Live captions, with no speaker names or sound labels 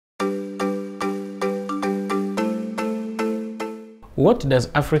What does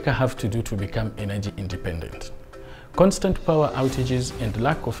Africa have to do to become energy independent? Constant power outages and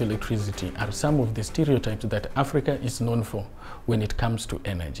lack of electricity are some of the stereotypes that Africa is known for when it comes to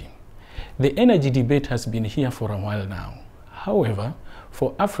energy. The energy debate has been here for a while now. However,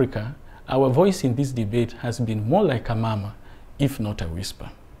 for Africa, our voice in this debate has been more like a murmur, if not a whisper.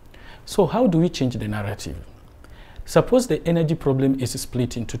 So how do we change the narrative? Suppose the energy problem is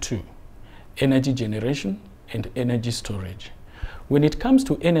split into two: energy generation and energy storage. When it comes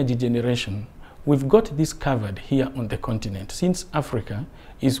to energy generation, we've got this covered here on the continent, since Africa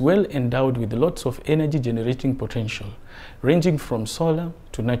is well endowed with lots of energy generating potential, ranging from solar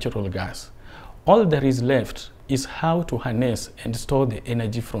to natural gas. All that is left is how to harness and store the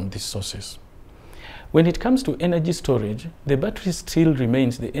energy from these sources. When it comes to energy storage, the battery still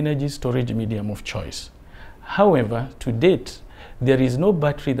remains the energy storage medium of choice. However, to date, there is no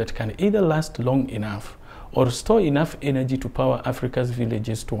battery that can either last long enough or store enough energy to power Africa's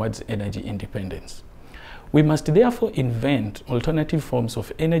villages towards energy independence. We must therefore invent alternative forms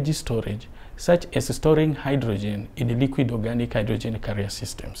of energy storage, such as storing hydrogen in liquid organic hydrogen carrier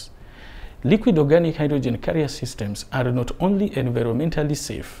systems. Liquid organic hydrogen carrier systems are not only environmentally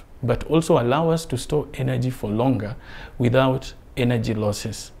safe, but also allow us to store energy for longer without energy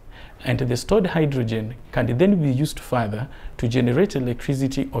losses. And the stored hydrogen can then be used further to generate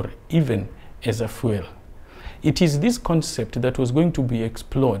electricity or even as a fuel. It is this concept that was going to be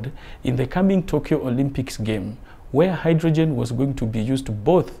explored in the coming Tokyo Olympics game, where hydrogen was going to be used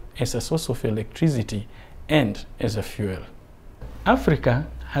both as a source of electricity and as a fuel. Africa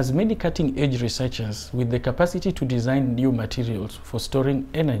has many cutting-edge researchers with the capacity to design new materials for storing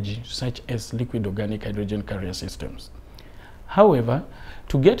energy, such as liquid organic hydrogen carrier systems. However,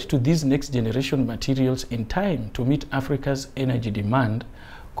 to get to these next-generation materials in time to meet Africa's energy demand,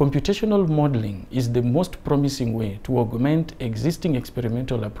 computational modeling is the most promising way to augment existing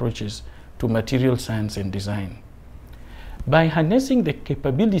experimental approaches to material science and design. By harnessing the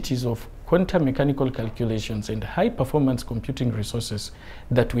capabilities of quantum mechanical calculations and high-performance computing resources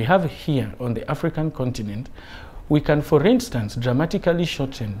that we have here on the African continent, we can, for instance, dramatically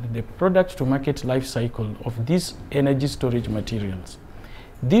shorten the product-to-market life cycle of these energy storage materials.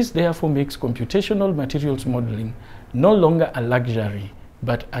 This therefore makes computational materials modeling no longer a luxury,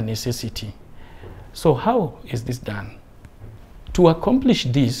 but a necessity. So how is this done? To accomplish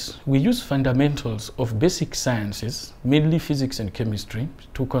this, we use fundamentals of basic sciences, mainly physics and chemistry,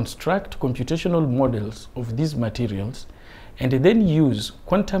 to construct computational models of these materials, and then use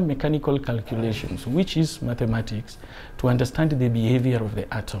quantum mechanical calculations, which is mathematics, to understand the behavior of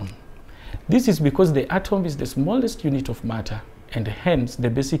the atom. This is because the atom is the smallest unit of matter, and hence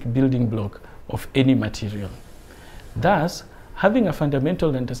the basic building block of any material. Thus, having a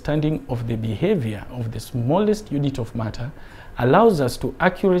fundamental understanding of the behavior of the smallest unit of matter allows us to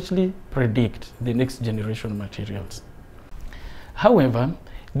accurately predict the next generation materials. However,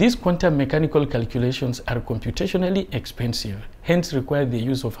 these quantum mechanical calculations are computationally expensive, hence require the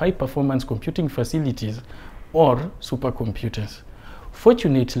use of high-performance computing facilities or supercomputers.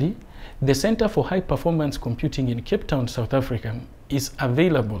 Fortunately, the Center for High-Performance Computing in Cape Town, South Africa is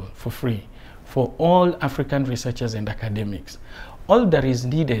available for free for all African researchers and academics. All that is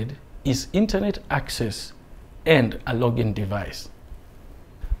needed is internet access and a login device.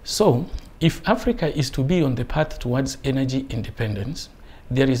 So, if Africa is to be on the path towards energy independence,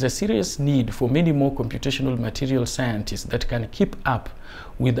 there is a serious need for many more computational material scientists that can keep up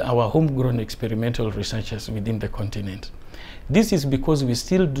with our homegrown experimental researchers within the continent. This is because we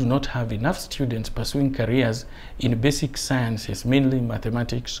still do not have enough students pursuing careers in basic sciences, mainly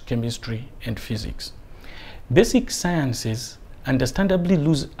mathematics, chemistry, and physics. Basic sciences understandably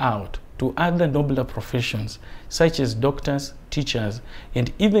lose out to other nobler professions such as doctors, teachers,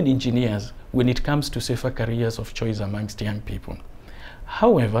 and even engineers when it comes to safer careers of choice amongst young people.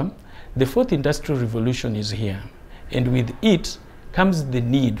 However, the fourth industrial revolution is here, and with it comes the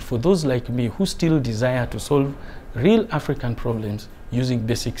need for those like me who still desire to solve real African problems using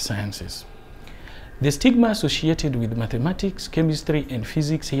basic sciences. The stigma associated with mathematics, chemistry, and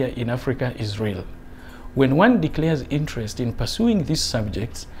physics here in Africa is real. When one declares interest in pursuing these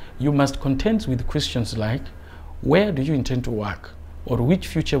subjects, you must contend with questions like, where do you intend to work? Or which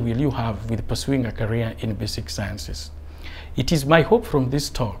future will you have with pursuing a career in basic sciences? It is my hope from this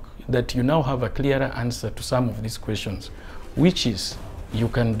talk that you now have a clearer answer to some of these questions, which is, you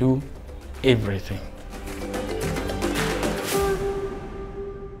can do everything.